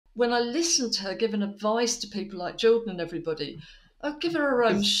when I listen to her giving advice to people like Jordan and everybody, I'd give her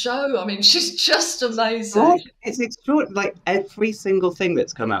own show. I mean, she's just amazing. It's extraordinary. Like every single thing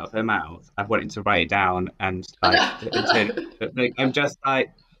that's come out of her mouth, I've wanted to write it down and I like know. and turn it. But, like, I'm just like,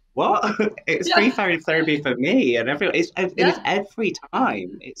 what? It's free Yeah, therapy for me and everyone. It's yeah, every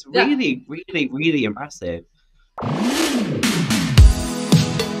time. It's yeah. really, really, really impressive.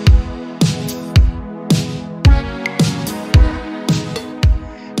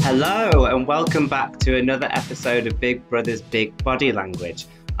 Hello, and welcome back to another episode of Big Brother's Big Body Language.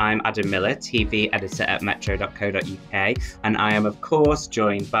 I'm Adam Miller, TV editor at metro.co.uk, and I am, of course,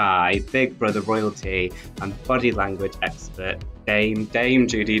 joined by Big Brother royalty and body language expert, Dame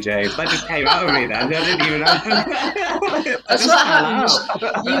Judi James. That just came out of me then. I didn't even know. That That's just what fell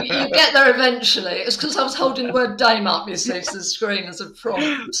happens. You out. get there eventually. It's because I was holding the word Dame up, you see, to the screen as a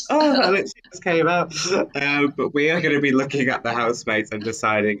prompt. Oh, that literally just came out. But we are going to be looking at the housemates and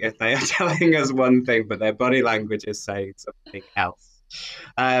deciding if they are telling us one thing, but their body language is saying something else.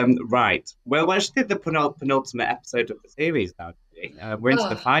 Right. Well, we actually did the penultimate episode of the series now. We're into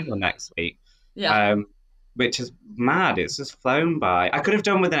the Oh, final next week, yeah. um, which is mad. It's just flown by. I could have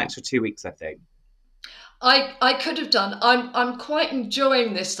done with an extra 2 weeks, I think. I could have done. I'm quite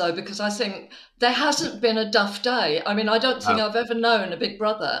enjoying this though because I think there hasn't been a duff day. I mean, I don't think Oh, I've ever known a Big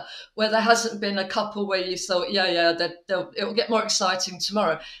Brother where there hasn't been a couple where you thought, yeah, it'll get more exciting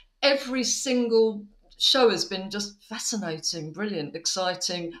tomorrow. Every single show has been just fascinating, brilliant,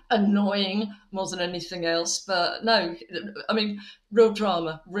 exciting, annoying more than anything else. But no, I mean, real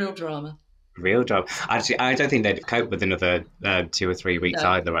drama, real drama. real job. Actually, I don't think they'd cope with another 2 or 3 weeks No,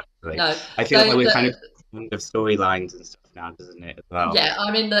 either. Actually, no, I feel like they, we're kind they of end of storylines and stuff now, doesn't it? As well. Yeah,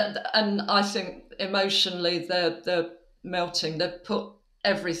 I mean, and I think emotionally they're melting. They've put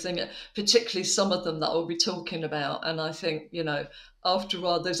everything, particularly some of them that we'll be talking about. And I think, after a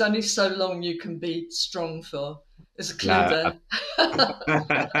while, there's only so long you can be strong for. There's a clue No, there.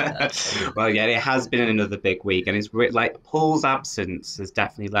 well, yeah, it has been another big week, and like Paul's absence has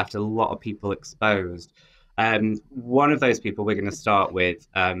definitely left a lot of people exposed. One of those people we're going to start with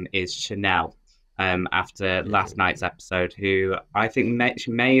is Chanelle. After last night's episode, who I think she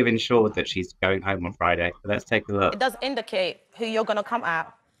may have ensured that she's going home on Friday. But let's take a It look. does indicate who you're going to come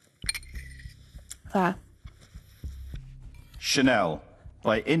at. Fair. Chanelle,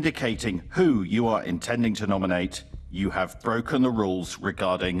 by indicating who you are intending to nominate, you have broken the rules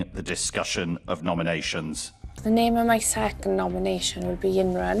regarding the discussion of nominations. The name of my second nomination will be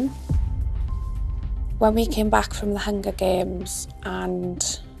Yinrun. When we came back from the Hunger Games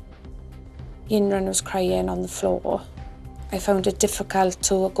and Yinrun was crying on the floor, I found it difficult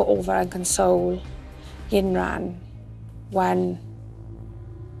to go over and console Yinrun when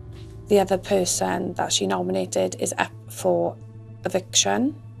the other person that she nominated is up for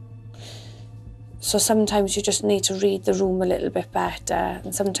eviction. So sometimes you just need to read the room a little bit better,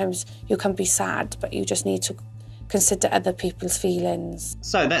 and sometimes you can be sad, but you just need to consider other people's feelings.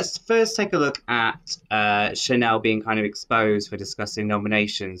 So let's first take a look at Chanelle being kind of exposed for discussing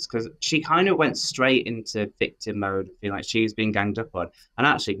nominations, because she kind of went straight into victim mode, feeling like she was being ganged up on, and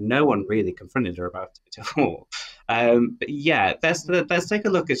actually no one really confronted her about it at all. But yeah, let's take a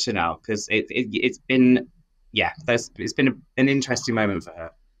look at Chanelle, because it's been an interesting moment for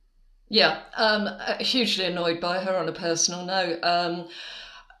her. Yeah, hugely annoyed by her on a personal note.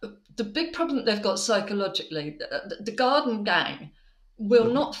 The big problem that they've got psychologically, the Garden Gang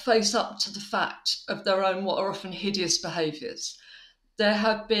will not face up to the fact of their own what are often hideous behaviours. There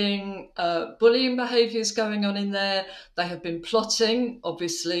have been bullying behaviours going on in there. They have been plotting,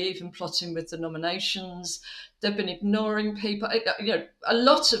 obviously, even plotting with the nominations. They've been ignoring people. A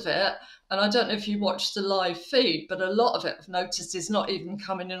lot of it, and I don't know if you watched the live feed, but a lot of it I've noticed is not even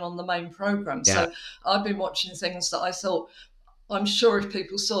coming in on the main programme. Yeah. So I've been watching things that I thought, I'm sure if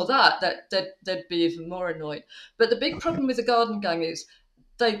people saw that they'd be even more annoyed. But the big problem with the Garden Gang is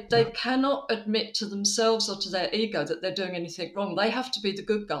they cannot admit to themselves or to their ego that they're doing anything wrong. They have to be the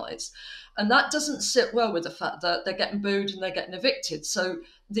good guys. And that doesn't sit well with the fact that they're getting booed and they're getting evicted. So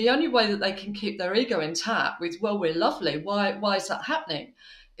the only way that they can keep their ego intact with, well, we're lovely, why is that happening,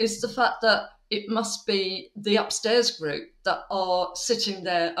 is the fact that it must be the upstairs group that are sitting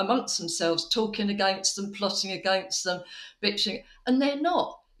there amongst themselves, talking against them, plotting against them, bitching, and they're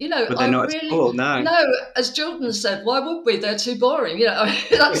not. But they're I not at really all, no. no. As Jordan said, why would we? They're too boring. I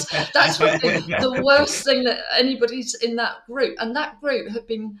mean, that's probably the worst thing that anybody's in that group. And that group have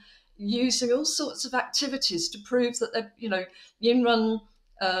been using all sorts of activities to prove that Yinrun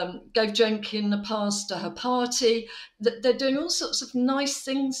gave Jenkin a pass to her party. That they're doing all sorts of nice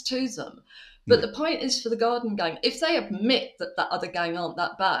things to them. But the point is, for the Garden Gang, if they admit that that other gang aren't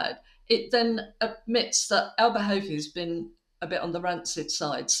that bad, it then admits that our behaviour has been a bit on the rancid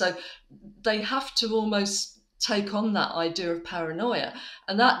side. So they have to almost take on that idea of paranoia,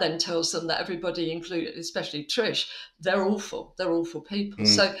 and that then tells them that everybody, included especially Trish, they're awful people.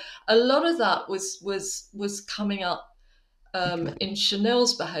 So a lot of that was coming up in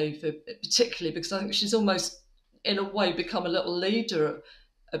Chanelle's behaviour, particularly because I think she's almost in a way become a little leader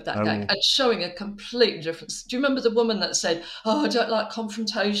of that gang and showing a complete difference. Do you remember the woman that said, "Oh, I don't like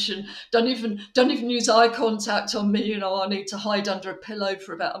confrontation. Don't even use eye contact on me. You know, I need to hide under a pillow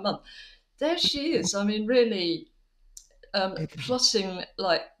for about a month." There she is. I mean, really plotting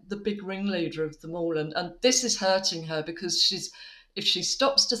like the big ringleader of them all, and this is hurting her because if she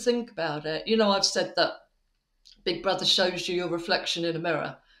stops to think about it, you know, I've said that Big Brother shows you your reflection in a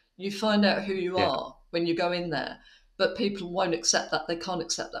mirror. You find out who you are when you go in there. But people won't accept that. They can't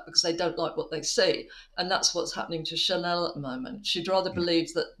accept that because they don't like what they see. And that's what's happening to Chanelle at the moment. She'd rather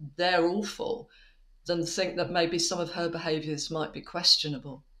believe that they're awful than think that maybe some of her behaviours might be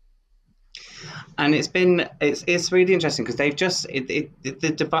questionable. And it's really interesting because they've just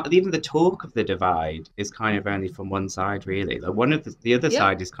the divide, even the talk of the divide is kind of only from one side, really. Like one of the other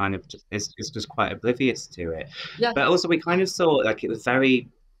side is kind of just quite oblivious to it. Yeah. But also we kind of saw like it was very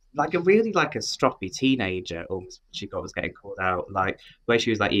like a stroppy teenager almost she was getting called out, like where she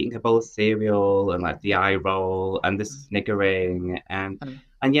was like eating a bowl of cereal and like the eye roll and the sniggering and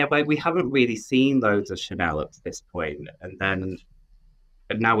yeah, but we haven't really seen loads of Chanelle up to this point,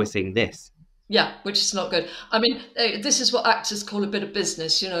 but now we're seeing this. Yeah, which is not good. I mean, this is what actors call a bit of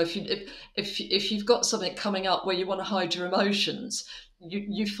business. You know, if you've got something coming up where you want to hide your emotions,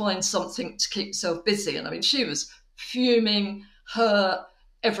 you find something to keep yourself busy. And I mean, she was fuming, hurt,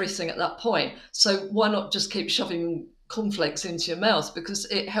 everything at that point. So why not just keep shoving cornflakes into your mouth, because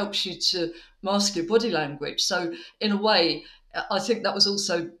it helps you to mask your body language. So in a way, I think that was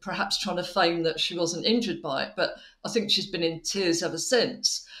also perhaps trying to feign that she wasn't injured by it, but I think she's been in tears ever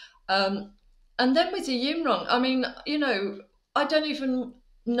since. And then with the Yimron, I mean, you know, I don't even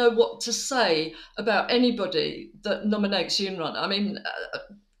know what to say about anybody that nominates Yimron. I mean,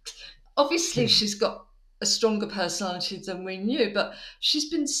 obviously she's got a stronger personality than we knew, but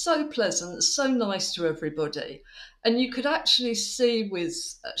she's been so pleasant, so nice to everybody. And you could actually see with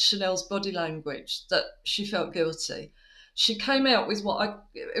Chanelle's body language that she felt guilty. She came out with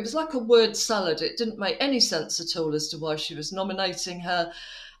it was like a word salad. It didn't make any sense at all as to why she was nominating her.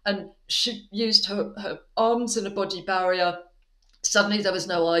 And she used her arms in a body barrier. Suddenly there was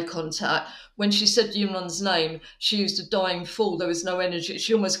no eye contact. When she said Yimron's name, she used a dying fall. There was no energy.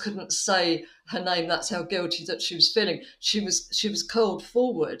 She almost couldn't say her name. That's how guilty that she was feeling. She was curled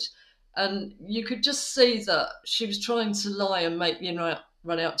forward. And you could just see that she was trying to lie and make Yimron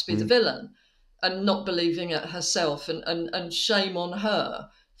run out to be the villain and not believing it herself. And shame on her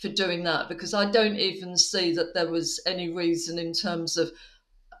for doing that, because I don't even see that there was any reason in terms of,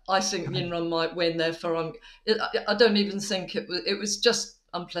 I think Yimron might win, therefore I don't even think it was just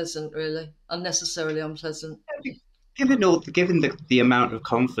unpleasant, really, unnecessarily unpleasant. Given the amount of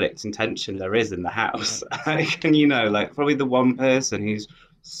conflict and tension there is in the house, and you know, like probably the one person who's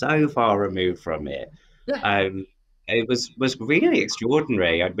so far removed from it, it was really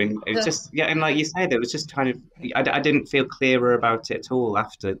extraordinary. I mean, it was just and like you said, it was just kind of I didn't feel clearer about it at all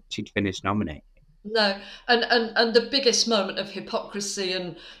after she'd finished nominating. No, and the biggest moment of hypocrisy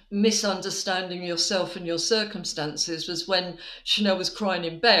and misunderstanding yourself and your circumstances was when Chanelle was crying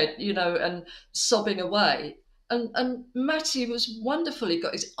in bed, you know, and sobbing away. And Matty was wonderful. He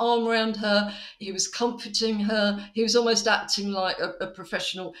got his arm around her. He was comforting her. He was almost acting like a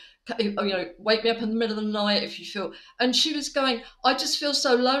professional. You know, wake me up in the middle of the night if you feel. And she was going, I just feel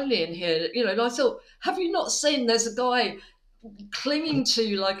so lonely in here. You know, and I thought, have you not seen there's a guy clinging to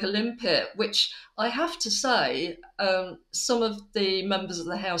you like a limpet, which I have to say, some of the members of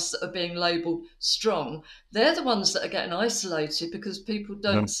the house that are being labelled strong, they're the ones that are getting isolated because people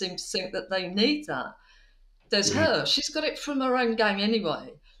don't seem to think that they need that. There's her. She's got it from her own gang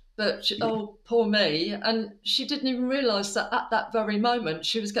anyway. But, oh, poor me. And she didn't even realise that at that very moment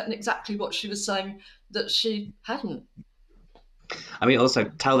she was getting exactly what she was saying that she hadn't. I mean, also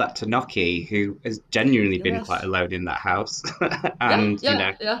tell that to Noki, who has genuinely been quite alone in that house, and you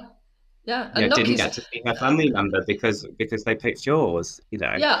know, and didn't get to see her family member because they picked yours, you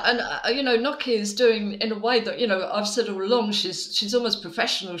know. Yeah, and you know, Noki is doing in a way that, you know, I've said all along, she's almost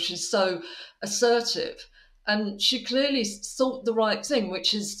professional. She's so assertive, and she clearly thought the right thing,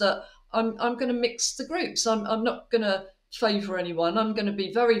 which is that I'm going to mix the groups. I'm not going to favour anyone. I'm going to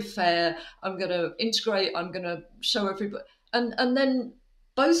be very fair. I'm going to integrate. I'm going to show everybody. And then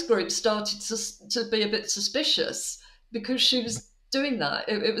both groups started to be a bit suspicious because she was doing that.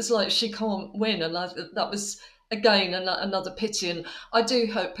 It was like she can't win, and that was again another pity. And I do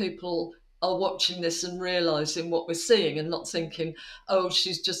hope people are watching this and realising what we're seeing and not thinking, oh,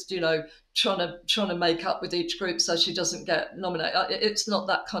 she's just trying to make up with each group so she doesn't get nominated. It's not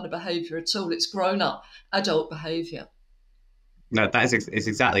that kind of behaviour at all. It's grown up adult behaviour. No, that is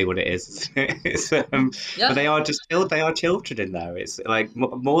exactly what it is. Yeah. But they are children in there. It's like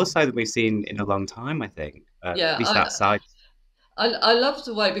more so than we've seen in a long time, I think. Yeah, at least that side. I love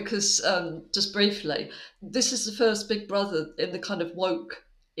the way, because just briefly, this is the first Big Brother in the kind of woke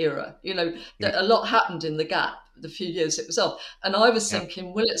era. That a lot happened in the gap, the few years it was off. And I was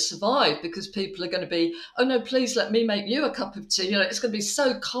thinking, will it survive? Because people are going to be, oh no, please let me make you a cup of tea. It's going to be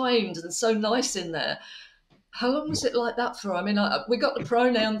so kind and so nice in there. How long was it like that for? I mean, we got the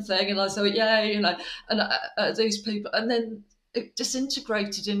pronoun thing, and I thought, yay, and these people, and then it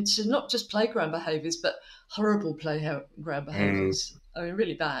disintegrated into not just playground behaviours, but horrible playground behaviours. I mean,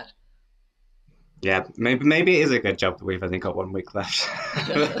 really bad. Yeah, maybe it is a good job that we've only got 1 week left.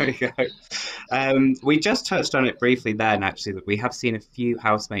 There we go. We just touched on it briefly then, actually, that we have seen a few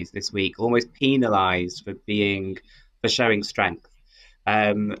housemates this week almost penalised for showing strength.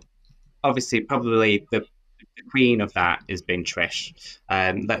 Obviously, probably the queen of that has been Trish.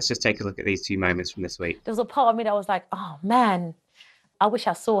 Let's just take a look at these 2 moments from this week. There was a part of me that was like, oh man, I wish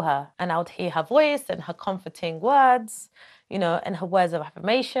I saw her and I would hear her voice and her comforting words, and her words of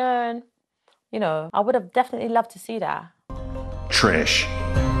affirmation. I would have definitely loved to see that. Trish.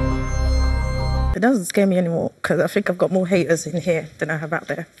 It doesn't scare me anymore because I think I've got more haters in here than I have out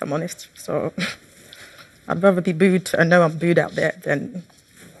there, if I'm honest. So I'd rather be booed and know I'm booed out there than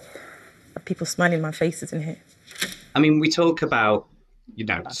people smiling in my faces in here. I mean, we talk about,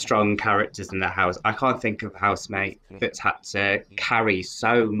 strong characters in their house. I can't think of a housemate that's had to carry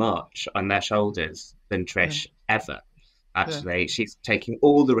so much on their shoulders than Trish ever. Actually, she's taking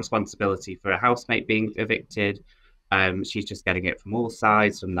all the responsibility for a housemate being evicted. She's just getting it from all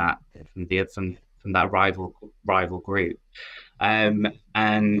sides, from that rival group.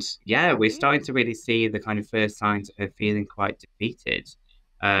 And yeah, we're starting to really see the kind of first signs of her feeling quite defeated.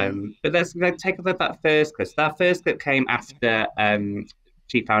 But let's take a look at that first clip. That first clip came after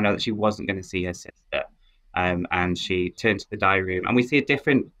she found out that she wasn't going to see her sister, and she turned to the diary room, and we see a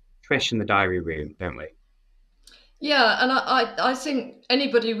different Trish in the diary room, don't we? Yeah, and I think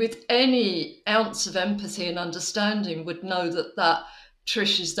anybody with any ounce of empathy and understanding would know that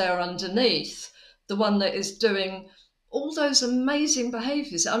Trish is there underneath, the one that is doing all those amazing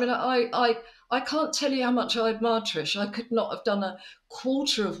behaviours. I mean, I can't tell you how much I admire Trish. I could not have done a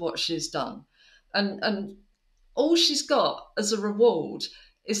quarter of what she's done. And all she's got as a reward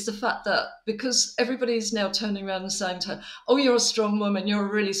is the fact that, because everybody's now turning around and saying to her, oh, you're a strong woman, you're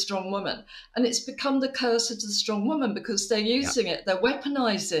a really strong woman. And it's become the curse of the strong woman, because they're using it, they're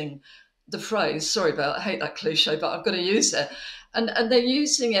weaponizing the phrase. I hate that cliche, but I've got to use it. And they're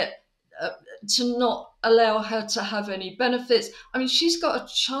using it to not allow her to have any benefits. I mean, she's got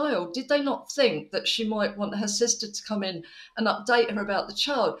a child. Did they not think that she might want her sister to come in and update her about the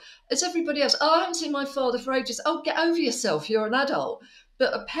child? As everybody else, oh, I haven't seen my father for ages. Oh, get over yourself, you're an adult.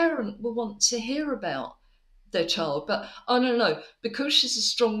 But a parent will want to hear about their child. But I don't know, because she's a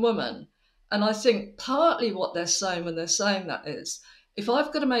strong woman, and I think partly what they're saying when they're saying that is, if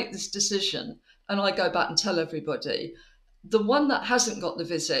I've got to make this decision and I go back and tell everybody, the one that hasn't got the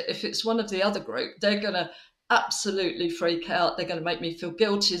visit, if it's one of the other group, they're going to absolutely freak out. They're going to make me feel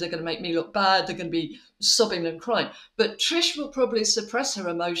guilty. They're going to make me look bad. They're going to be sobbing and crying. But Trish will probably suppress her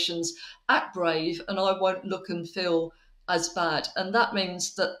emotions, act brave, and I won't look and feel as bad. And that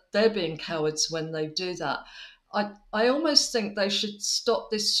means that they're being cowards when they do that. I almost think they should stop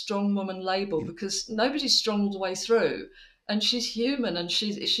this strong woman label, because nobody's strong all the way through. And she's human, and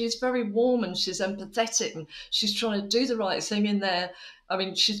she's very warm, and she's empathetic, and she's trying to do the right thing in there. I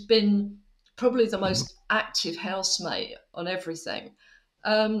mean, she's been probably the most active housemate on everything.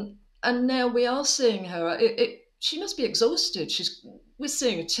 And now we are seeing her. She must be exhausted. We're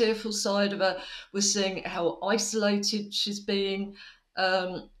seeing a tearful side of her. We're seeing how isolated she's being.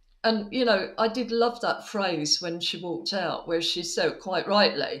 And, I did love that phrase when she walked out, where she said, quite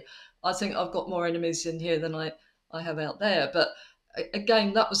rightly, I think I've got more enemies in here than I have out there. But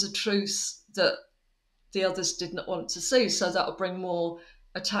again, that was a truth that the others did not want to see, so that will bring more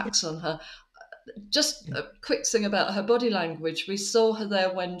attacks on her. Just a quick thing about her body language. We saw her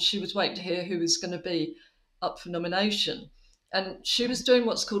there when she was waiting to hear who was going to be up for nomination, and she was doing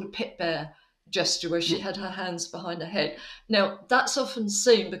what's called a pit bear gesture, where she had her hands behind her head. Now, that's often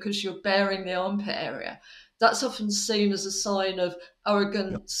seen because you're baring the armpit area. that's often seen as a sign of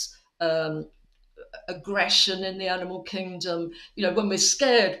arrogance, aggression in the animal kingdom. You know, when we're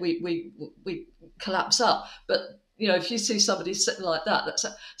scared, we collapse up. But you know, if you see somebody sitting like that,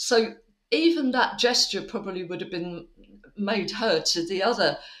 so even that gesture probably would have been made her to the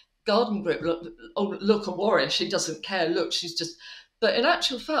other garden group. Look, oh, look, a warrior. She doesn't care. Look, she's just. But in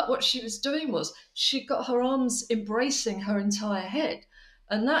actual fact, what she was doing was she got her arms embracing her entire head.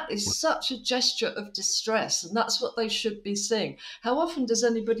 And that is such a gesture of distress. And that's what they should be seeing. How often does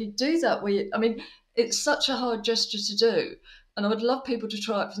anybody do that? I mean, it's such a hard gesture to do. And I would love people to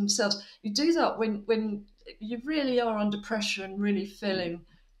try it for themselves. You do that when you really are under pressure and really feeling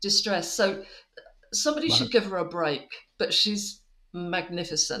distressed. So somebody should give her a break. But she's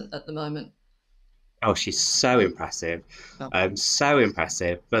magnificent at the moment. Oh, she's so impressive. So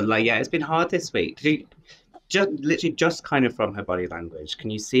impressive. But like, yeah, it's been hard this week. Just kind of from her body language, can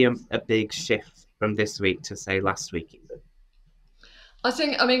you see a big shift from this week to say last week even? I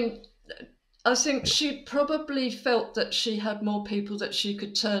think she probably felt that she had more people that she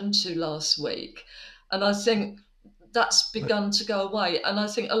could turn to last week. And I think that's begun to go away. And I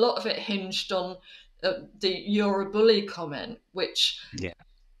think a lot of it hinged on the "you're a bully" comment, which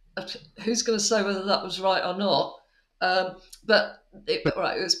who's going to say whether that was right or not? It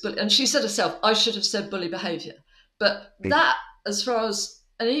was, and she said herself, I should have said bully behaviour. But that, as far as,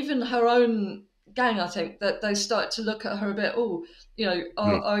 and even her own gang, I think that they started to look at her a bit, oh, you know,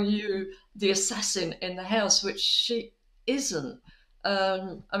 are you the assassin in the house? Which she isn't.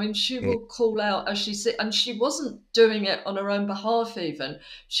 I mean, she will call out as she said, and she wasn't doing it on her own behalf even.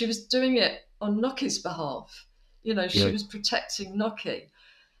 She was doing it on Noki's behalf. You know, she was protecting Noki.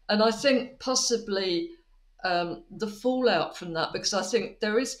 And I think possibly the fallout from that, because I think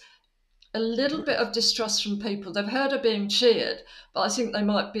there is a little bit of distrust from people. They've heard her being cheered, but I think they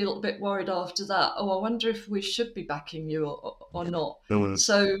might be a little bit worried after that. Oh, I wonder if we should be backing you or not.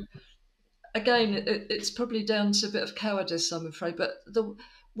 So again, it's probably down to a bit of cowardice, I'm afraid. But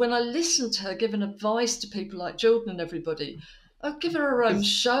when I listen to her giving advice to people like Jordan and everybody, I'll give her own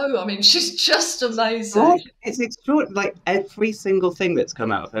show. I mean, she's just amazing. It's extraordinary. Like every single thing that's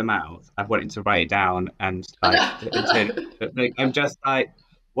come out of her mouth, I've wanted to write it down and I'm just like,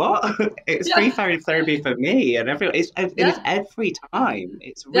 what? It's free therapy for me, and it's every time.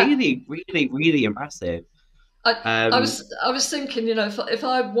 It's really, really, really impressive. I was thinking, you know, if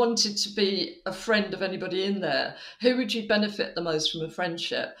I wanted to be a friend of anybody in there, who would you benefit the most from a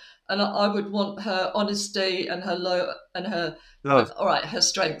friendship? And I would want her honesty and her her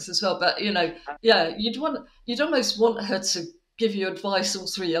strengths as well. But you know, you'd almost want her to give you advice all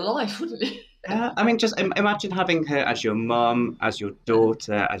through your life, wouldn't you? Yeah, I mean, just imagine having her as your mum, as your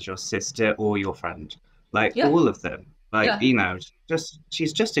daughter, as your sister, or your friend. Like all of them. Like you know,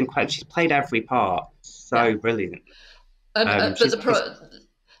 she's just incredible. She's played every part so brilliant. But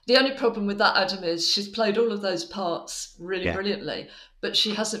the only problem with that, Adam, is she's played all of those parts really brilliantly, but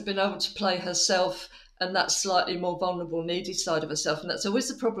she hasn't been able to play herself and that slightly more vulnerable, needy side of herself. And that's always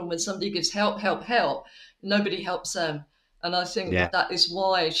the problem when somebody gives help, nobody helps them. And I think that is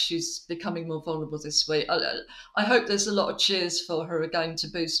why she's becoming more vulnerable this week. I hope there's a lot of cheers for her again to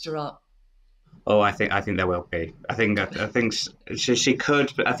boost her up. Oh, I think there will be. I think she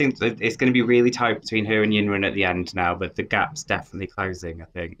could, but I think it's going to be really tight between her and Yinrun at the end now. But the gap's definitely closing, I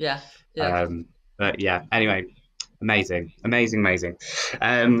think. Yeah. But yeah. Anyway, amazing.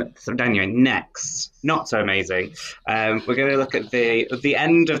 So Daniel, next, not so amazing. We're going to look at the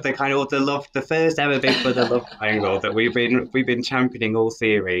end of the kind of the first ever Big Brother love triangle that we've been championing all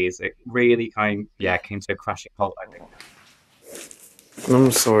series. It really came to a crashing halt, I think. I'm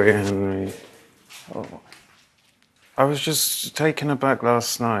sorry, Henry. Oh. I was just taken aback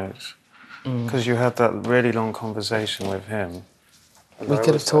last night because you had that really long conversation with him. We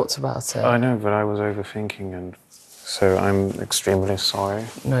could have talked about it. I know, but I was overthinking, and so I'm extremely sorry.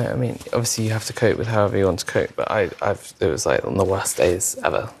 No, I mean, obviously you have to cope with however you want to cope, but it was like on the worst days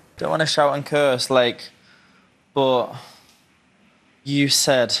ever. Don't want to shout and curse, but you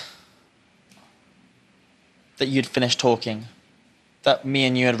said that you'd finished talking. That me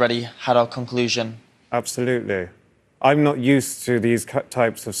and you had already had our conclusion. Absolutely. I'm not used to these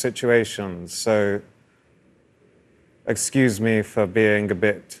types of situations, so excuse me for being a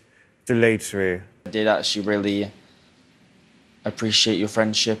bit dilatory. I did actually really appreciate your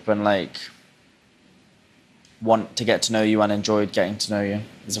friendship and want to get to know you and enjoyed getting to know you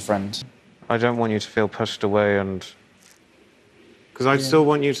as a friend. I don't want you to feel pushed away because I still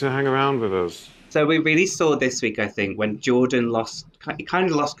want you to hang around with us. So we really saw this week, I think, when Jordan lost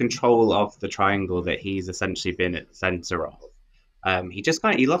control of the triangle that he's essentially been at the centre of. he just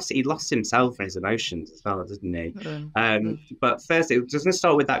kind of he lost himself and his emotions as well, didn't he? But first, it just going to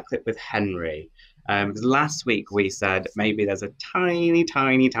start with that clip with Henry. Because last week we said maybe there's a tiny,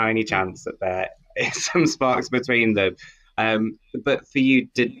 tiny, tiny chance that there is some sparks between them. But for you,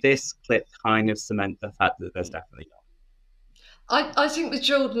 did this clip kind of cement the fact that there's definitely not? I think with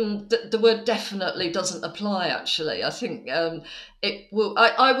Jordan, the word definitely doesn't apply, actually. I think it will.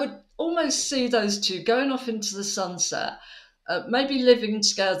 I would almost see those two going off into the sunset, maybe living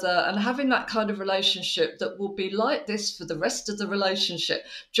together and having that kind of relationship that will be like this for the rest of the relationship.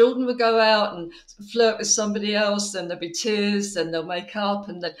 Jordan will go out and flirt with somebody else, then there'll be tears, then they'll make up.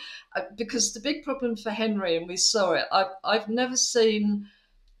 And then, because the big problem for Henry, and we saw it, I've never seen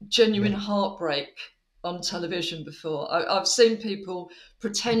genuine heartbreak on television before. I've seen people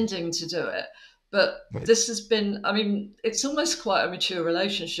pretending to do it, but this has been, I mean, it's almost quite a mature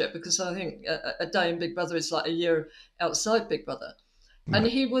relationship, because I think a day in Big Brother is like a year outside Big Brother. And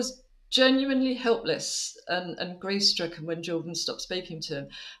he was genuinely helpless and grief-stricken when Jordan stopped speaking to him.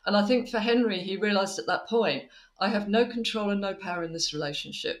 And I think for Henry, he realised at that point, I have no control and no power in this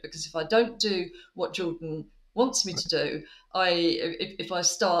relationship, because if I don't do what Jordan wants me to do, if I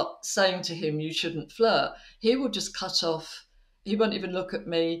start saying to him, you shouldn't flirt, he will just cut off. He won't even look at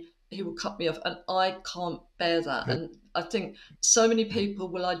me. He will cut me off, and I can't bear that. And I think so many people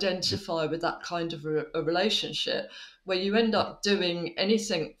will identify with that kind of a relationship, where you end up doing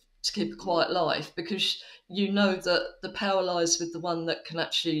anything to keep a quiet life, because you know that the power lies with the one that can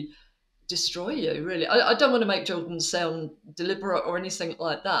actually destroy you, really. I don't want to make Jordan sound deliberate or anything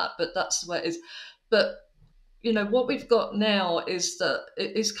like that, but that's the way it is. But you know, what we've got now is that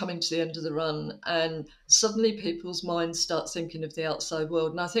it is coming to the end of the run, and suddenly people's minds start thinking of the outside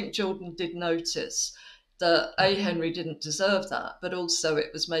world. And I think Jordan did notice that Henry didn't deserve that, but also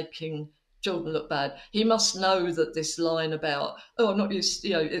it was making Jordan look bad. He must know that this line about, oh, I'm not used,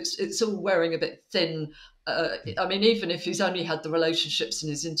 you know, it's all wearing a bit thin. I mean, even if he's only had the relationships in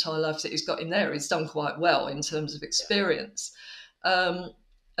his entire life that he's got in there, he's done quite well in terms of experience.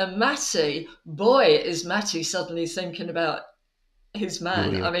 And Matty, boy, is Matty suddenly thinking about his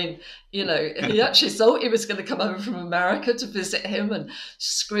man. I mean, you know, he actually thought he was going to come over from America to visit him, and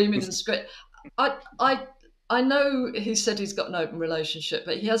screaming and screaming. I know he said he's got an open relationship,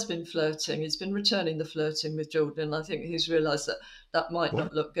 but he has been flirting. He's been returning the flirting with Jordan. I think he's realised that that might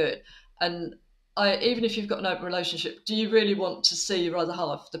not look good. And even if you've got an open relationship, do you really want to see your other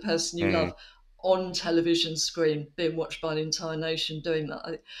half, the person you love, on television screen, being watched by an entire nation doing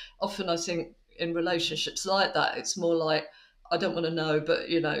that? Often I think in relationships like that, it's more like, I don't want to know, but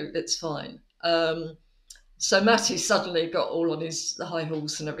you know, it's fine. So Matty suddenly got all on his high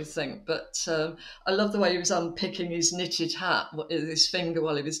horse and everything. But I love the way he was unpicking his knitted hat with his finger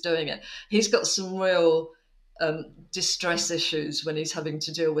while he was doing it. He's got some real distress issues when he's having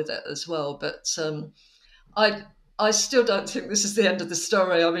to deal with it as well. But I still don't think this is the end of the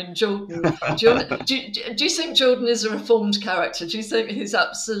story. I mean, Jordan, do you think Jordan is a reformed character? Do you think he's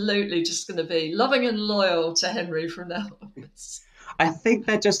absolutely just going to be loving and loyal to Henry from now onwards? I think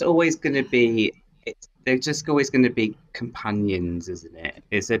they're just always going to be, they're just always going to be companions, isn't it?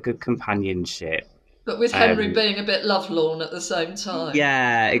 It's a good companionship. But with Henry being a bit lovelorn at the same time.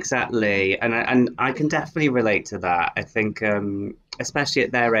 Yeah, exactly. And I can definitely relate to that. I think, especially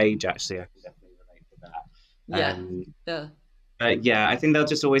at their age, actually, I can definitely relate to that. But yeah, I think they'll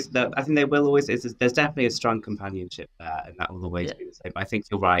just always. I think they will always. There's definitely a strong companionship there, and that will always be the same. I think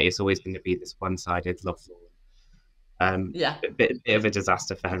you're right. It's always going to be this one-sided love story. A bit of a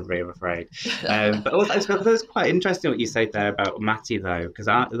disaster for Henry, I'm afraid. But also, it was quite interesting what you said there about Matty, though, because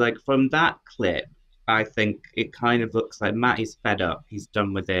like from that clip, I think it kind of looks like Matty's fed up. He's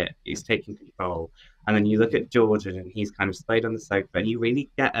done with it. He's taking control. And then you look at Jordan, and he's kind of stayed on the sofa, and you really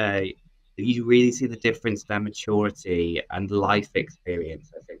see the difference, their maturity and life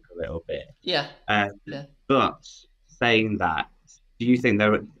experience, I think, a little bit. But saying that, do you think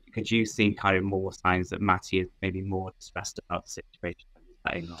could you see kind of more signs that Matty is maybe more stressed about the situation that he's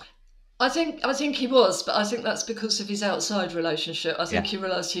playing on? I think he was, but I think that's because of his outside relationship. I think he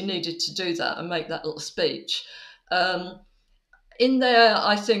realised he needed to do that and make that little speech. In there,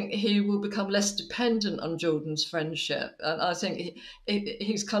 I think he will become less dependent on Jordan's friendship. And I think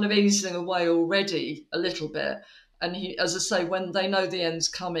he's kind of easing away already a little bit. And he, as I say, when they know the end's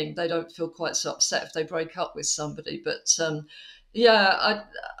coming, they don't feel quite so upset if they break up with somebody. But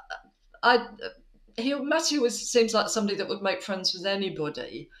Matthew seems like somebody that would make friends with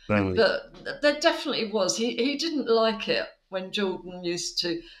anybody. But there definitely was. He didn't like it when Jordan used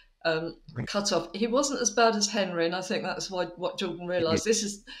to cut off. He wasn't as bad as Henry, and I think that's what Jordan realised.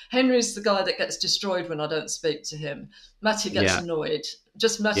 Henry's the guy that gets destroyed when I don't speak to him. Matty gets annoyed.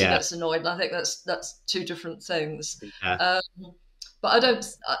 Just Matty gets annoyed, and I think that's two different things. But I don't.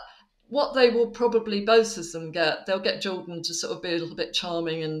 What they will probably both of them get, they'll get Jordan to sort of be a little bit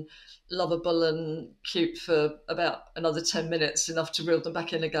charming and lovable and cute for about another 10 minutes, enough to reel them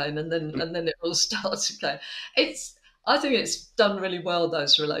back in again, and then it will start again. I think it's done really well,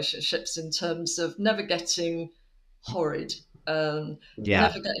 those relationships, in terms of never getting horrid,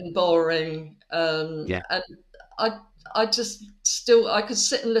 never getting boring, and I just I could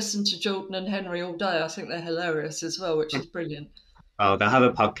sit and listen to Jordan and Henry all day. I think they're hilarious as well, which is brilliant. Oh, they'll have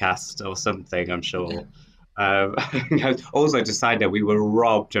a podcast or something, I'm sure. Also, to side note, we were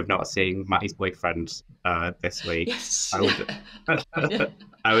robbed of not seeing Matty's boyfriend this week. Yes.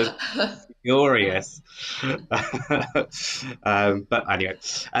 I was furious. But anyway,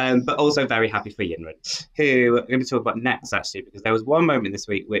 but also very happy for Yinrun, who we're going to talk about next, actually, because there was one moment this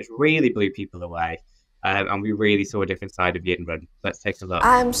week which really blew people away, and we really saw a different side of Yinrun. Let's take a look.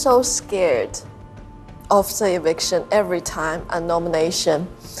 I'm so scared of the eviction every time a nomination.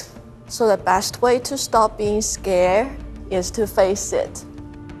 So the best way to stop being scared is to face it.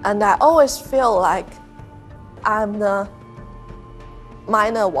 And I always feel like I'm the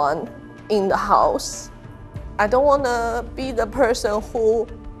minor one in the house. I don't want to be the person who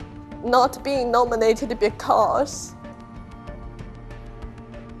not being nominated because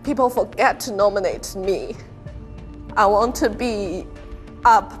people forget to nominate me. I want to be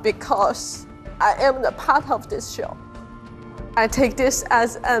up because I am the part of this show. I take this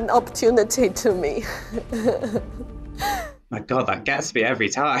as an opportunity to me. My God, that gets me every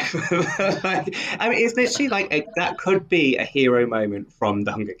time. I mean, it's literally like that could be a hero moment from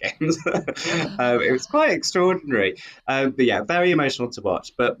the Hunger Games. It was quite extraordinary. But yeah, very emotional to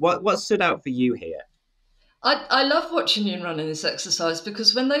watch. But what stood out for you here? I love watching you running this exercise,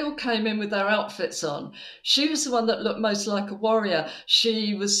 because when they all came in with their outfits on, she was the one that looked most like a warrior.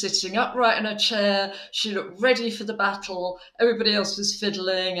 She was sitting upright in her chair. She looked ready for the battle. Everybody else was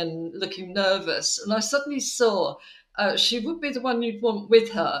fiddling and looking nervous. And I suddenly saw she would be the one you'd want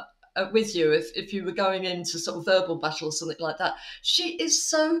with her. With you if you were going into sort of verbal battle or something like that. She is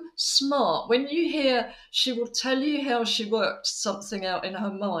so smart. When you hear, she will tell you how she worked something out in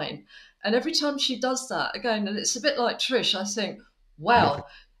her mind. And every time she does that, again, and it's a bit like Trish, I think, wow,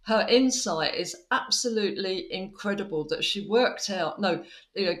 her insight is absolutely incredible, that she worked out,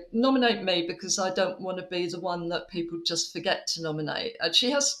 nominate me because I don't want to be the one that people just forget to nominate. And she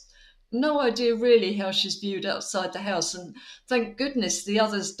has no idea really how she's viewed outside the house. And thank goodness the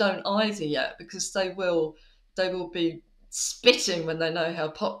others don't either yet, because they will be spitting when they know how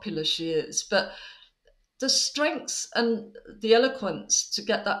popular she is. But the strengths and the eloquence to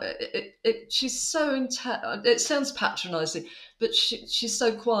get that, she's so it sounds patronizing, but she's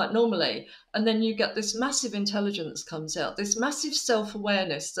so quiet normally, and then you get this massive intelligence comes out, this massive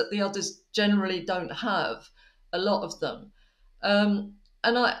self-awareness that the others generally don't have, a lot of them. And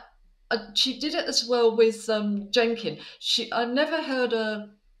she did it as well with Jenkin. I never heard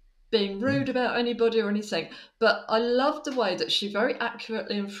her being rude about anybody or anything, but I loved the way that she very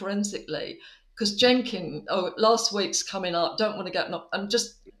accurately and forensically, because Jenkin, last week's coming up, don't want to get up, and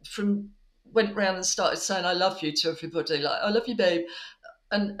just went round and started saying I love you to everybody, like I love you, babe.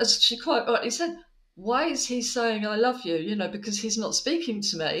 And as she quite rightly said, why is he saying I love you? Because he's not speaking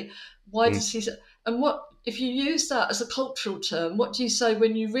to me. Why does he say, and what if you use that as a cultural term, what do you say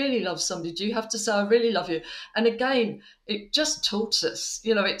when you really love somebody? Do you have to say I really love you? And again, it just taught us,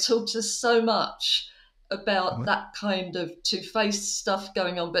 it taught us so much about that kind of two-faced stuff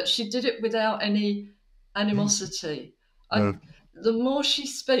going on, but she did it without any animosity. The more she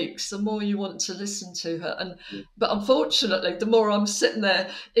speaks, the more you want to listen to her. But unfortunately, the more I'm sitting there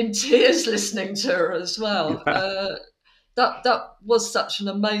in tears listening to her as well. That was such an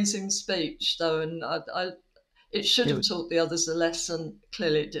amazing speech, though, and it should have taught the others a lesson.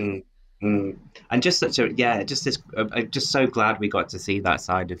 Clearly, it didn't. And just I'm just so glad we got to see that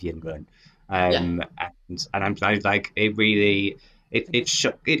side of Yinrun. And I'm like, it really, it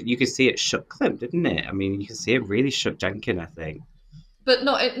shook. You could see it shook Clint, didn't it? I mean, you can see it really shook Jenkin, I think. But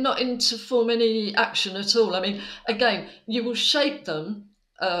not into form any action at all. I mean, again, you will shape them.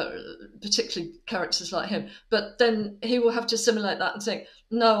 Particularly characters like him, but then he will have to assimilate that and think,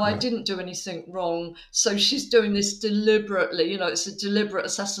 no, I didn't do anything wrong, so she's doing this deliberately, it's a deliberate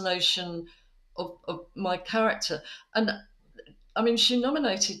assassination of my character. And I mean, she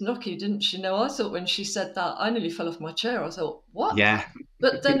nominated Noki, didn't she? I thought when she said that, I nearly fell off my chair. I thought, what? Yeah.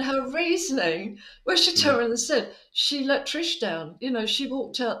 But then her reasoning, where she turned around and said, she let Trish down. You know, she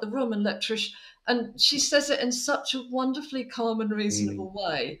walked out the room and let Trish, and she says it in such a wonderfully calm and reasonable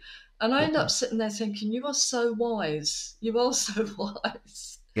way. And I end up sitting there thinking, you are so wise. You are so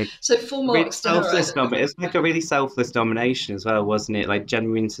wise. So full Really marks to her. selfless it's like a really selfless nomination as well, wasn't it? Like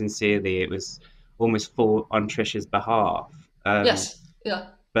genuine, sincerely, it was almost for on Trish's behalf. Yes, yeah,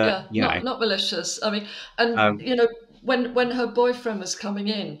 But yeah, you know, not malicious. I mean, and you know, when her boyfriend was coming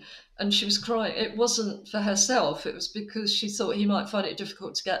in and she was crying, it wasn't for herself. It was because she thought he might find it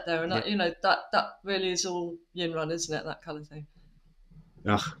difficult to get there, and you know that really is all yin run, isn't it? That kind of thing.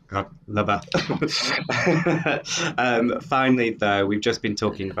 oh God, love her. Finally, though, we've just been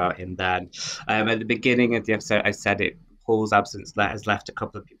talking about him. Then, at the beginning of the episode, I said it. Paul's absence has left a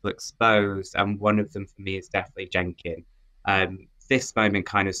couple of people exposed, and one of them for me is definitely Jenkin. This moment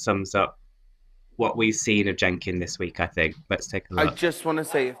kind of sums up what we've seen of Jenkin this week, I think. Let's take a look. I just want to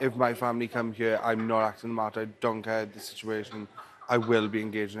say, if my family come here, I'm not acting them out. I don't care the situation. I will be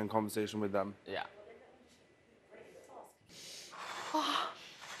engaging in conversation with them. Yeah.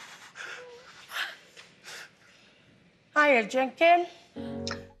 Hiya, Jenkin.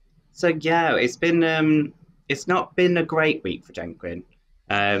 So yeah, it's not been a great week for Jenkin.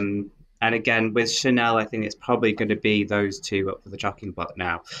 And again, with Chanelle, I think it's probably going to be those two up for the chopping block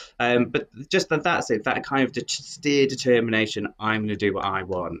now. But just that's it, that kind of steer determination, I'm going to do what I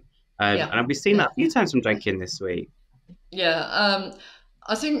want. And we've seen that a few times from Jenkin this week. Yeah,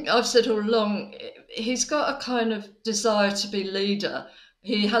 I think I've said all along, he's got a kind of desire to be leader.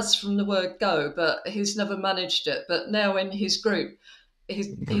 He has from the word go, but he's never managed it. But now in his group,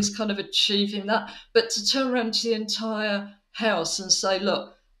 he's kind of achieving that. But to turn around to the entire house and say,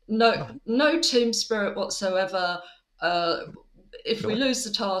 look, no team spirit whatsoever. If we lose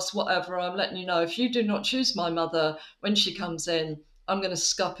the task, whatever, I'm letting you know. If you do not choose my mother when she comes in, I'm going to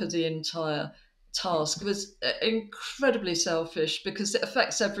scupper the entire task. It was incredibly selfish because it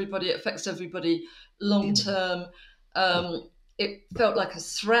affects everybody. It affects everybody long term. It felt like a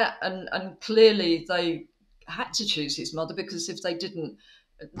threat, and clearly they had to choose his mother because if they didn't,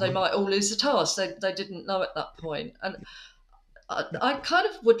 they might all lose the task. They didn't know at that point. And I kind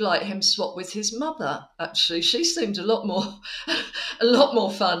of would like him swap with his mother. Actually, she seemed a lot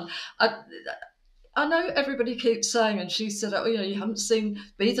more fun. I know everybody keeps saying, and she said, "Oh, you know, you haven't seen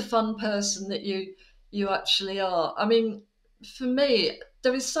be the fun person that you actually are." I mean, for me,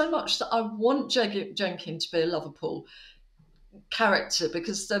 there is so much that I want Jenkin to be a Liverpool character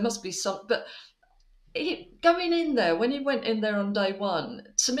because there must be some. But going in there, when he went in there on day one,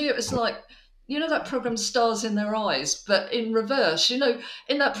 to me it was like, you know, that program Stars in Their Eyes, but in reverse. You know,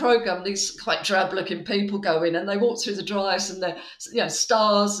 in that program, these quite drab-looking people go in and they walk through the drives and they're, you know,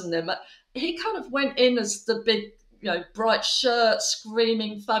 stars, and he kind of went in as the big, you know, bright shirt,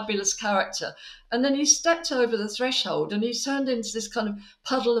 screaming, fabulous character, and then he stepped over the threshold and he turned into this kind of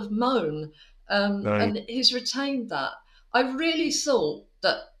puddle of moan, and he's retained that. I really thought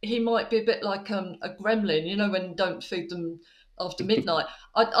that he might be a bit like a gremlin, you know, when don't feed them after midnight.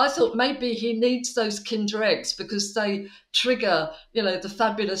 I thought maybe he needs those Kinder eggs because they trigger, you know, the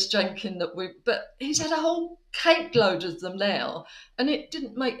fabulous Jenkin but he's had a whole cake load of them now, and it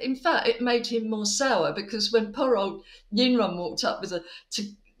didn't make, in fact, it made him more sour because when poor old Yinrun walked up with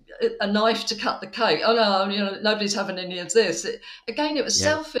a knife to cut the cake, oh no, you know, nobody's having any of this. It was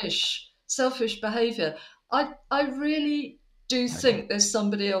selfish behaviour. I really do think there's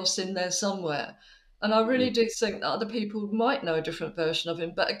somebody else in there somewhere. And I really do think that other people might know a different version of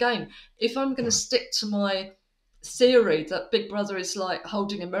him. But again, if I'm going to stick to my theory that Big Brother is like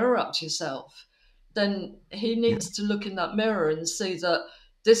holding a mirror up to yourself, then he needs to look in that mirror and see that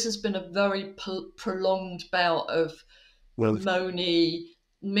this has been a very prolonged bout of moany,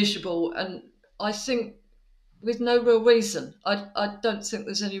 miserable. And I think with no real reason. I don't think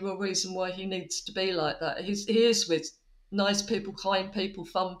there's any real reason why he needs to be like that. He is with nice people, kind people,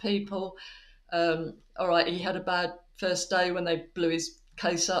 fun people. All right, he had a bad first day when they blew his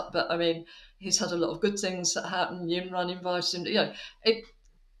case up, but I mean, he's had a lot of good things that happen. Yimran invited him to, you know,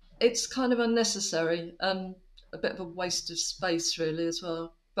 it's kind of unnecessary and a bit of a waste of space, really, as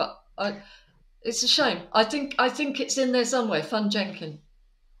well. But it's a shame. I think it's in there somewhere. Fun Jenkin.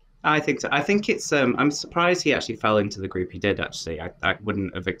 I think so. I think it's. I'm surprised he actually fell into the group he did. Actually, I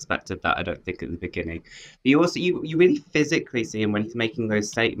wouldn't have expected that. I don't think at the beginning. But you also you really physically see him when he's making those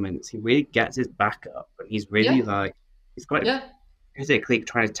statements. He really gets his back up, and he's really like he's quite physically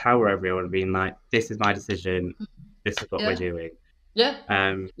trying to tower everyone, and being like, "This is my decision. This is what we're doing." Yeah.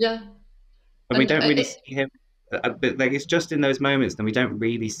 And we don't really see him. But like it's just in those moments, then we don't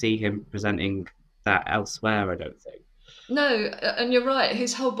really see him presenting that elsewhere. I don't think. No, and you're right.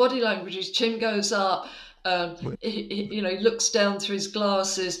 His whole body language, his chin goes up. He looks down through his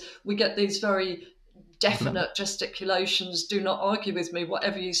glasses. We get these very definite gesticulations. Do not argue with me.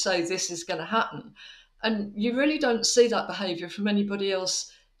 Whatever you say, this is going to happen. And you really don't see that behaviour from anybody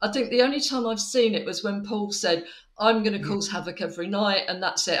else. I think the only time I've seen it was when Paul said, "I'm going to cause havoc every night, and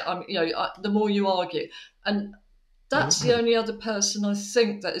that's it." The more you argue, and that's the only other person I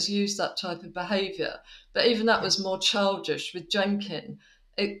think that has used that type of behaviour. But even that was more childish with Jenkin.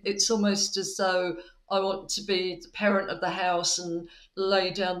 It's almost as though I want to be the parent of the house and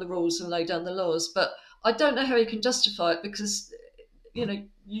lay down the rules and lay down the laws. But I don't know how he can justify it because,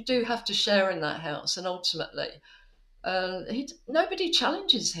 you do have to share in that house. And ultimately, nobody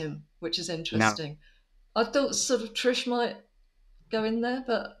challenges him, which is No. interesting. I thought sort of Trish might go in there,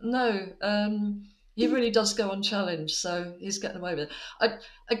 but no, he really does go unchallenged, so he's getting away with it.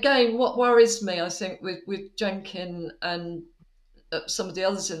 Again, what worries me, I think, with Jenkin and some of the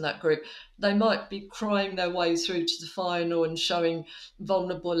others in that group, they might be crying their way through to the final and showing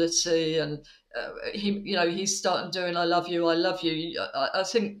vulnerability, and he's starting doing "I love you, I love you." I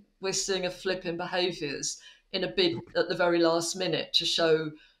think we're seeing a flip in behaviours in a bid at the very last minute to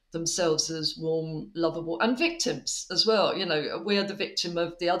show themselves as warm, lovable, and victims as well. We're the victim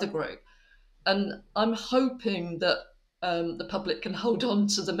of the other group, and I'm hoping that the public can hold on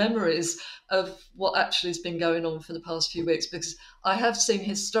to the memories of what actually has been going on for the past few weeks, because I have seen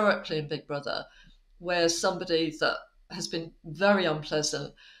historically in Big Brother where somebody that has been very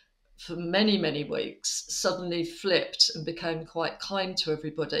unpleasant for many, many weeks suddenly flipped and became quite kind to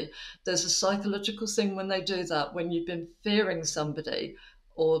everybody. There's a psychological thing when they do that, when you've been fearing somebody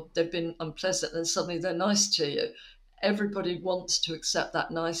or they've been unpleasant and suddenly they're nice to you. Everybody wants to accept that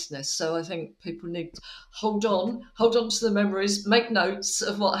niceness. So I think people need to hold on to the memories, make notes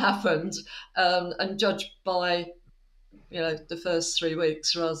of what happened, and judge by, the first 3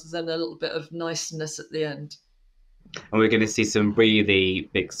 weeks rather than a little bit of niceness at the end. And we're going to see some really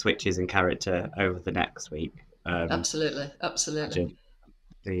big switches in character over the next week. Absolutely.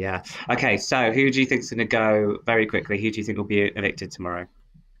 Yeah. Okay, so who do you think is going to go very quickly? Who do you think will be evicted tomorrow?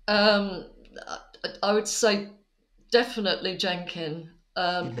 I would say definitely Jenkin.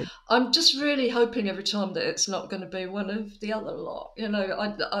 I'm just really hoping every time that it's not going to be one of the other lot.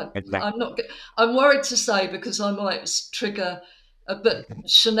 I'm not. I'm worried to say because I might trigger, but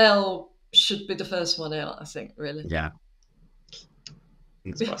Chanelle should be the first one out. I think really. Yeah.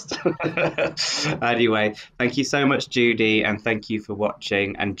 Anyway, thank you so much, Judi, and thank you for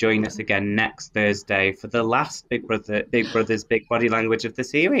watching. And join us again next Thursday for the last Big Brother's Big Body Language of the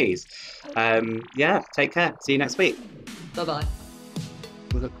series. Take care. See you next week. Bye-bye.